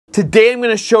Today I'm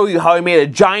going to show you how I made a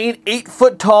giant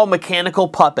 8-foot tall mechanical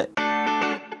puppet.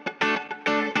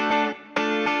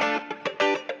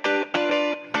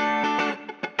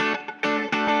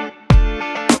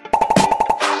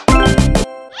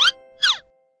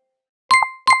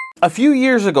 A few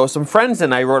years ago, some friends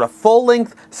and I wrote a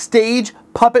full-length stage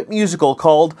puppet musical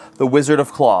called The Wizard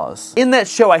of Claus. In that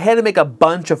show, I had to make a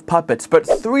bunch of puppets, but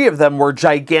 3 of them were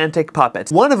gigantic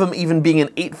puppets, one of them even being an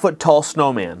 8-foot tall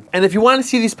snowman. And if you want to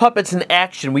see these puppets in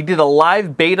action, we did a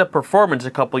live beta performance a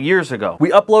couple years ago.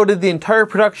 We uploaded the entire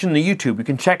production to YouTube. You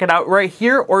can check it out right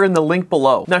here or in the link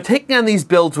below. Now, taking on these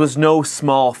builds was no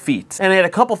small feat, and I had a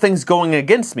couple things going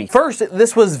against me. First,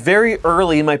 this was very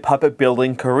early in my puppet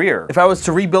building career. If I was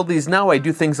to rebuild these now, I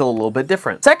do things a little bit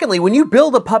different. Secondly, when you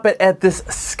build a puppet at this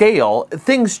scale,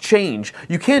 things change.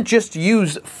 You can't just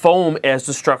use foam as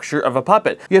the structure of a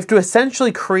puppet. You have to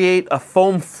essentially create a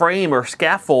foam frame or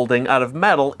scaffolding out of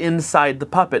metal inside the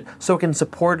puppet so it can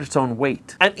support its own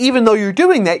weight. And even though you're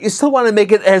doing that, you still want to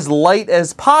make it as light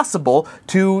as possible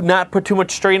to not put too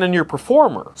much strain on your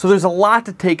performer. So there's a lot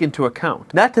to take into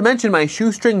account. Not to mention my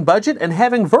shoestring budget and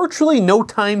having virtually no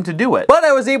time to do it. But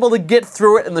I was able to get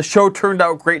through it and the show turned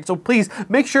out great, so please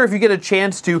make sure if you get a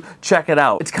chance to check it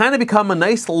out. It's kind of become a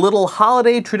nice little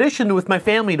holiday tradition with my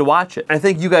family to watch it. I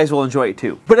think you guys will enjoy it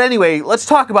too. But anyway, let's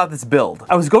talk about this build.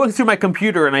 I was going through my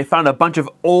computer and I found a bunch of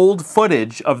old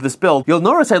footage of this build. You'll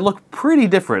notice I look pretty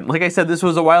different. Like I said, this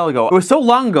was a while ago. It was so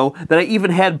long ago that I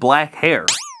even had black hair.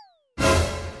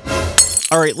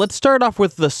 Alright, let's start off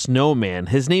with the snowman.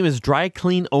 His name is Dry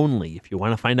Clean Only. If you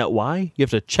want to find out why, you have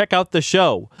to check out the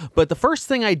show. But the first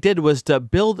thing I did was to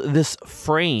build this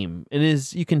frame. And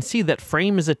as you can see, that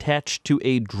frame is attached to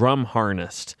a drum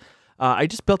harness. I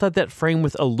just built out that frame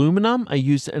with aluminum. I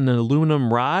used an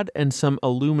aluminum rod and some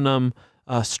aluminum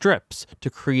strips to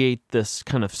create this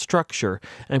kind of structure.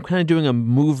 And I'm kind of doing a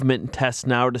movement test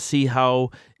now to see how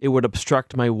it would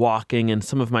obstruct my walking and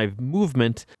some of my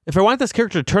movement. If I want this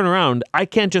character to turn around, I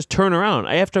can't just turn around.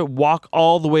 I have to walk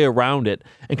all the way around it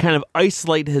and kind of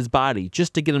isolate his body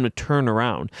just to get him to turn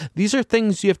around. These are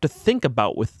things you have to think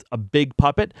about with a big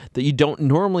puppet that you don't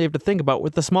normally have to think about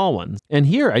with the small ones. And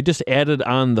here I just added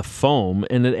on the foam,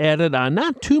 and it added on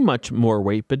not too much more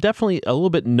weight, but definitely a little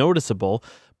bit noticeable.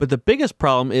 But the biggest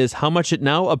problem is how much it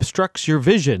now obstructs your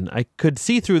vision. I could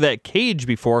see through that cage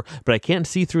before, but I can't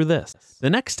see through this.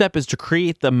 The next step is to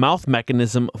create the mouth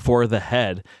mechanism for the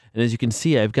head. And as you can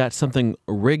see, I've got something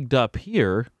rigged up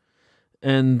here.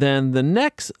 And then the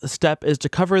next step is to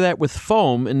cover that with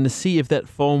foam and to see if that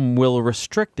foam will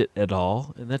restrict it at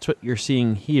all. And that's what you're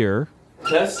seeing here.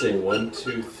 Testing, 1,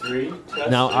 2, 3.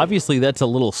 Testing. Now, obviously, that's a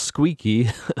little squeaky.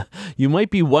 You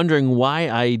might be wondering why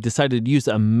I decided to use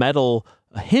a metal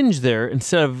hinge there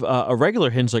instead of a regular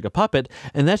hinge like a puppet,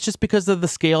 and that's just because of the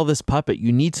scale of this puppet.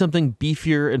 You need something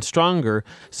beefier and stronger,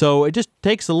 so it just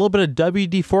takes a little bit of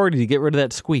WD-40 to get rid of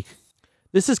that squeak.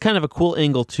 This is kind of a cool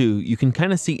angle too. You can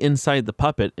kind of see inside the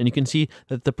puppet, and you can see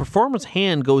that the performer's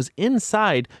hand goes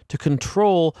inside to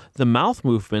control the mouth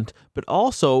movement, but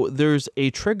also there's a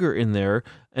trigger in there,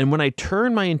 and when I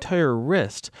turn my entire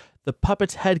wrist, the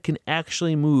puppet's head can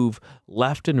actually move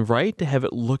left and right to have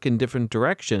it look in different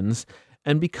directions.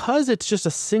 And because it's just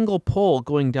a single pole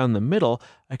going down the middle,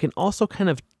 I can also kind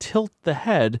of tilt the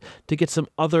head to get some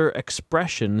other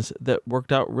expressions that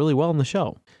worked out really well in the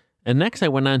show. And next I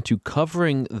went on to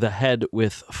covering the head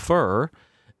with fur.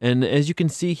 And as you can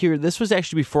see here, this was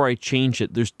actually before I changed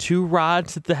it. There's 2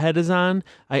 rods that the head is on.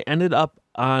 I ended up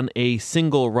on a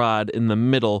single rod in the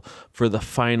middle for the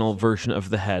final version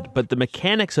of the head. But the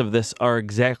mechanics of this are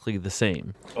exactly the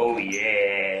same. Oh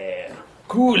yeah,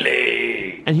 Kool-Aid.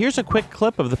 And here's a quick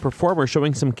clip of the performer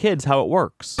showing some kids how it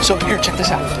works. So here, check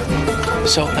this out.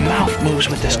 So the mouth moves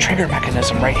with this trigger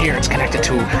mechanism right here. It's connected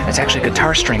to, it's actually a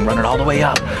guitar string running all the way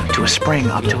up to a spring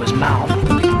up to his mouth.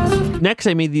 Next,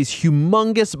 I made these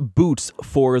humongous boots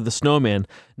for the snowman.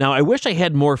 Now, I wish I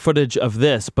had more footage of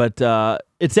this, but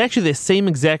it's actually the same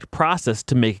exact process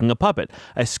to making a puppet.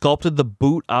 I sculpted the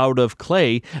boot out of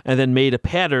clay and then made a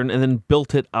pattern and then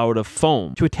built it out of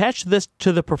foam. To attach this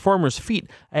to the performer's feet,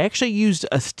 I actually used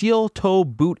a steel toe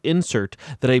boot insert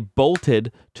that I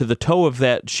bolted to the toe of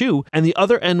that shoe, and the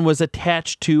other end was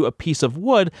attached to a piece of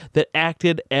wood that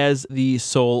acted as the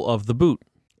sole of the boot.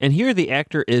 And here the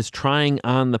actor is trying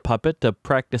on the puppet to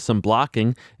practice some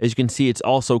blocking. As you can see, it's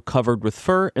also covered with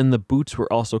fur, and the boots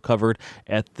were also covered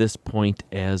at this point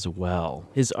as well.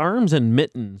 His arms and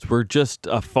mittens were just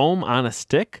a foam on a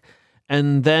stick,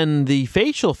 and then the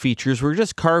facial features were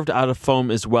just carved out of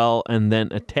foam as well and then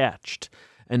attached.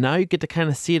 And now you get to kind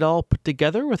of see it all put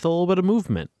together with a little bit of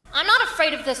movement. I'm not a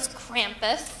afraid of this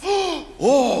Krampus.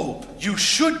 Oh, you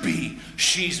should be.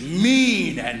 She's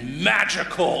mean and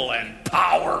magical and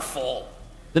powerful.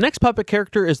 The next puppet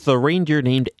character is the reindeer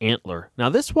named Antler. Now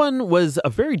this one was a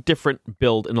very different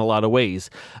build in a lot of ways.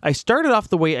 I started off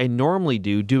the way I normally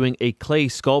do, doing a clay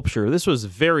sculpture. This was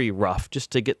very rough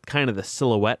just to get kind of the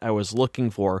silhouette I was looking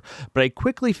for, but I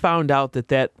quickly found out that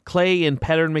that clay and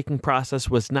pattern making process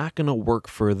was not going to work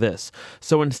for this.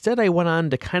 So instead I went on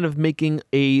to kind of making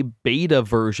a beta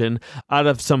version out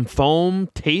of some foam,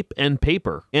 tape, and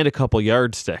paper, and a couple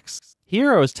yardsticks.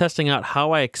 Here I was testing out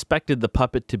how I expected the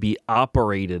puppet to be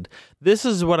operated. This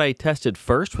is what I tested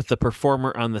first with the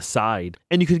performer on the side,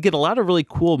 and you could get a lot of really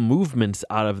cool movements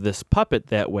out of this puppet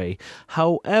that way.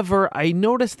 However, I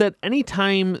noticed that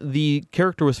anytime the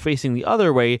character was facing the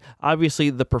other way, obviously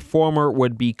the performer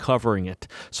would be covering it.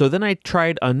 So then I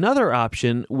tried another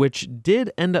option, which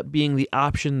did end up being the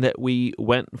option that we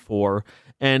went for.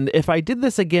 And if I did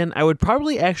this again, I would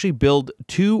probably actually build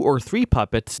 2 or 3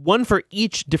 puppets, one for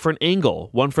each different angle,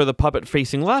 one for the puppet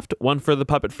facing left, one for the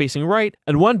puppet facing right,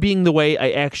 and one being the way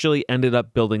I actually ended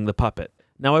up building the puppet.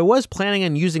 Now I was planning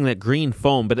on using that green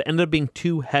foam, but it ended up being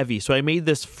too heavy, so I made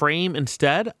this frame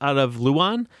instead out of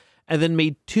Luan, and then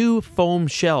made 2 foam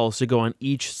shells to go on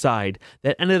each side.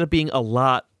 That ended up being a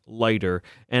lot lighter,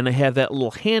 and I have that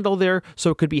little handle there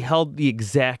so it could be held the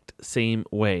exact same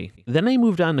way. Then I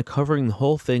moved on to covering the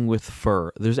whole thing with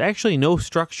fur. There's actually no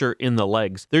structure in the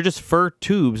legs. They're just fur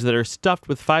tubes that are stuffed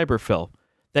with fiberfill.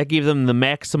 That gave them the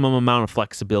maximum amount of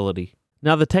flexibility.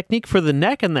 Now the technique for the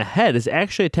neck and the head is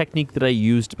actually a technique that I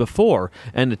used before,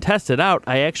 and to test it out,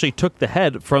 I actually took the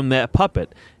head from that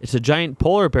puppet. It's a giant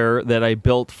polar bear that I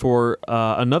built for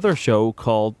another show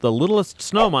called The Littlest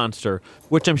Snow Monster,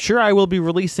 which I'm sure I will be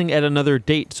releasing at another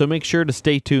date, so make sure to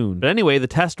stay tuned. But anyway, the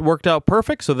test worked out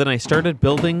perfect, so then I started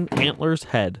building Antler's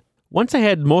head. Once I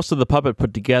had most of the puppet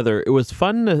put together, it was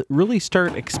fun to really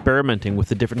start experimenting with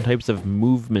the different types of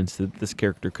movements that this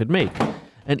character could make.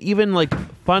 And even like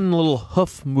fun little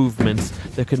hoof movements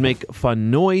that could make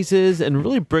fun noises and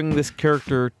really bring this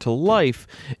character to life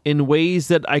in ways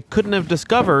that I couldn't have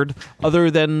discovered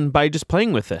other than by just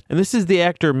playing with it. And this is the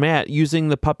actor Matt using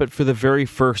the puppet for the very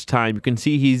first time. You can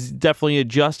see he's definitely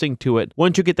adjusting to it.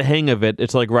 Once you get the hang of it,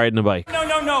 it's like riding a bike. No,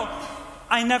 no, no.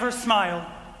 I never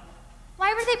smile.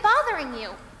 Why were they bothering you?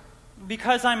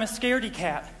 Because I'm a scaredy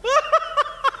cat.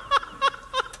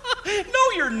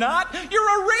 No, you're not.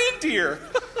 You're a reindeer.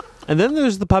 And then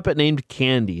there's the puppet named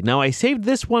Candy. Now, I saved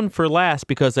this one for last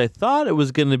because I thought it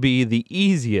was going to be the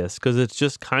easiest because it's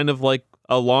just kind of like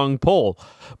a long pole,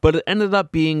 but it ended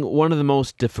up being one of the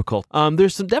most difficult.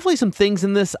 There's definitely some things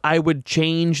in this I would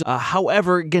change.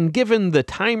 However, again, given the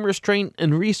time restraint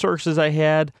and resources I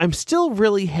had, I'm still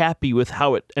really happy with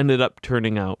how it ended up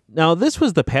turning out. Now, this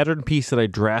was the pattern piece that I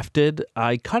drafted.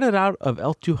 I cut it out of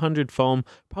L200 foam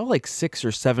probably like 6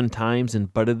 or 7 times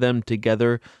and butted them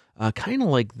together. Kind of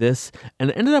like this,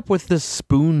 and it ended up with this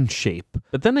spoon shape.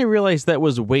 But then I realized that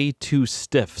was way too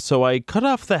stiff, so I cut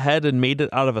off the head and made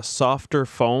it out of a softer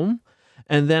foam.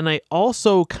 And then I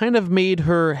also kind of made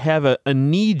her have a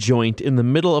knee joint in the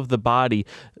middle of the body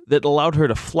that allowed her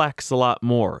to flex a lot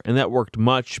more, and that worked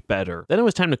much better. Then it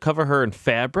was time to cover her in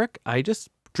fabric. I just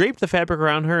draped the fabric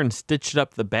around her and stitched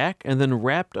up the back, and then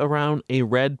wrapped around a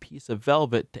red piece of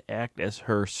velvet to act as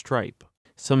her stripe.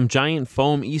 Some giant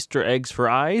foam Easter eggs for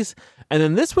eyes, and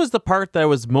then this was the part that I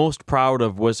was most proud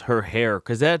of, was her hair,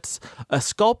 because that's a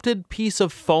sculpted piece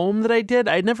of foam that I did.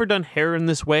 I'd never done hair in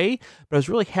this way, but I was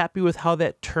really happy with how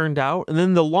that turned out. And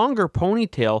then the longer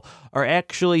ponytail are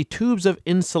actually tubes of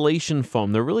insulation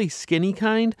foam. They're really skinny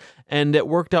kind, and it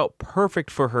worked out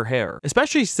perfect for her hair.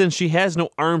 Especially since she has no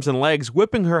arms and legs,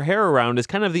 whipping her hair around is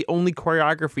kind of the only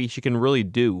choreography she can really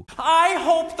do. I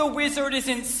hope the wizard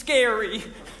isn't scary.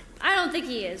 I don't think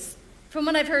he is. From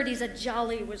what I've heard, he's a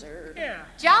jolly wizard. Yeah.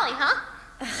 Jolly, huh?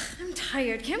 I'm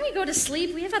tired. Can we go to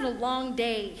sleep? We have had a long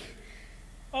day.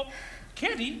 Oh,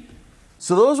 Candy.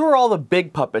 So those were all the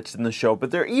big puppets in the show, but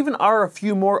there even are a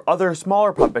few more other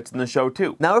smaller puppets in the show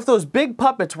too. Now, if those big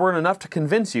puppets weren't enough to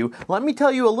convince you, let me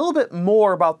tell you a little bit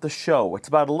more about the show. It's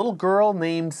about a little girl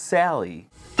named Sally.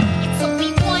 It's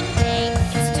only one day.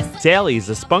 It's just like Sally is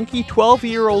a spunky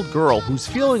 12-year-old girl who's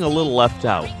feeling a little left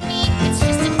out. it's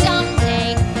just a dumb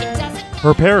day. It doesn't.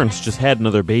 Her parents just had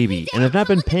another baby and have not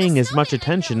been paying as much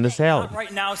attention to Sally.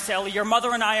 Right now, Sally, your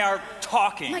mother and I are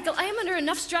talking. Michael, I am under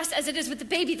enough stress as it is with the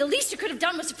baby. The least you could have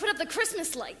done was to put up the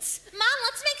Christmas lights. Mom,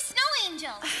 let's make snow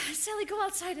angels. Sally, go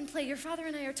outside and play. Your father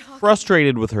and I are talking.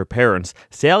 Frustrated with her parents,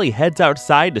 Sally heads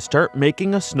outside to start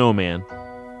making a snowman.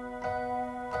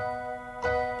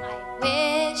 I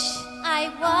wish I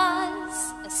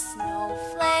was a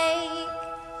snowflake.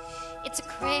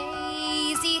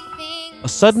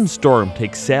 sudden storm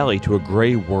takes Sally to a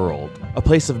gray world, a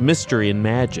place of mystery and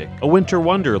magic, a winter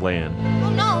wonderland. Oh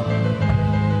no.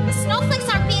 The snowflakes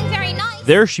aren't being very nice.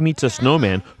 There she meets a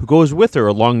snowman who goes with her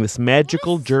along this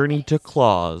magical journey to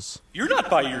Claus. You're not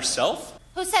by yourself.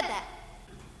 Who said that?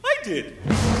 I did.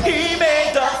 He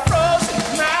made the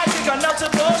frozen magic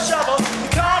unmeltable shovel.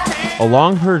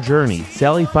 Along her journey,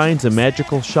 Sally finds a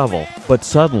magical shovel, but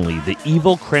suddenly the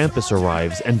evil Krampus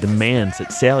arrives and demands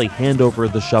that Sally hand over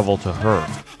the shovel to her.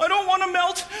 I don't want to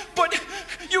melt, but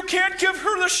you can't give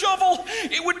her the shovel.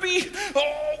 It would be,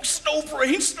 snow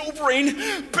brain,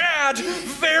 bad,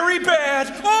 very bad.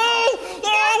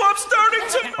 I'm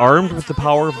starting to... Armed with the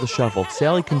power of the shovel,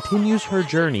 Sally continues her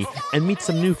journey and meets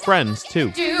some new friends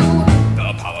too.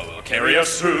 The power will carry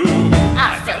us through.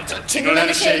 I felt a tingle and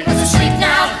a shake, was asleep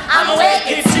now, I'm awake,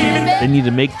 it's even They need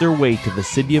to make their way to the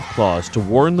city of Claus to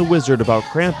warn the wizard about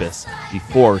Krampus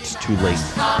before it's too late.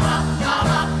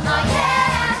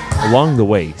 Along the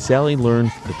way, Sally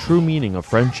learns the true meaning of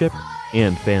friendship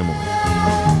and family.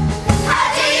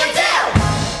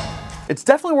 It's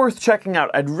definitely worth checking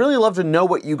out. I'd really love to know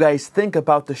what you guys think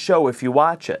about the show if you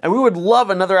watch it. And we would love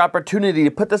another opportunity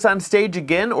to put this on stage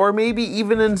again, or maybe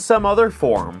even in some other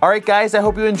form. Alright guys, I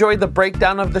hope you enjoyed the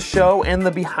breakdown of the show and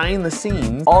the behind the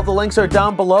scenes. All the links are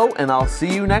down below, and I'll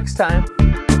see you next time.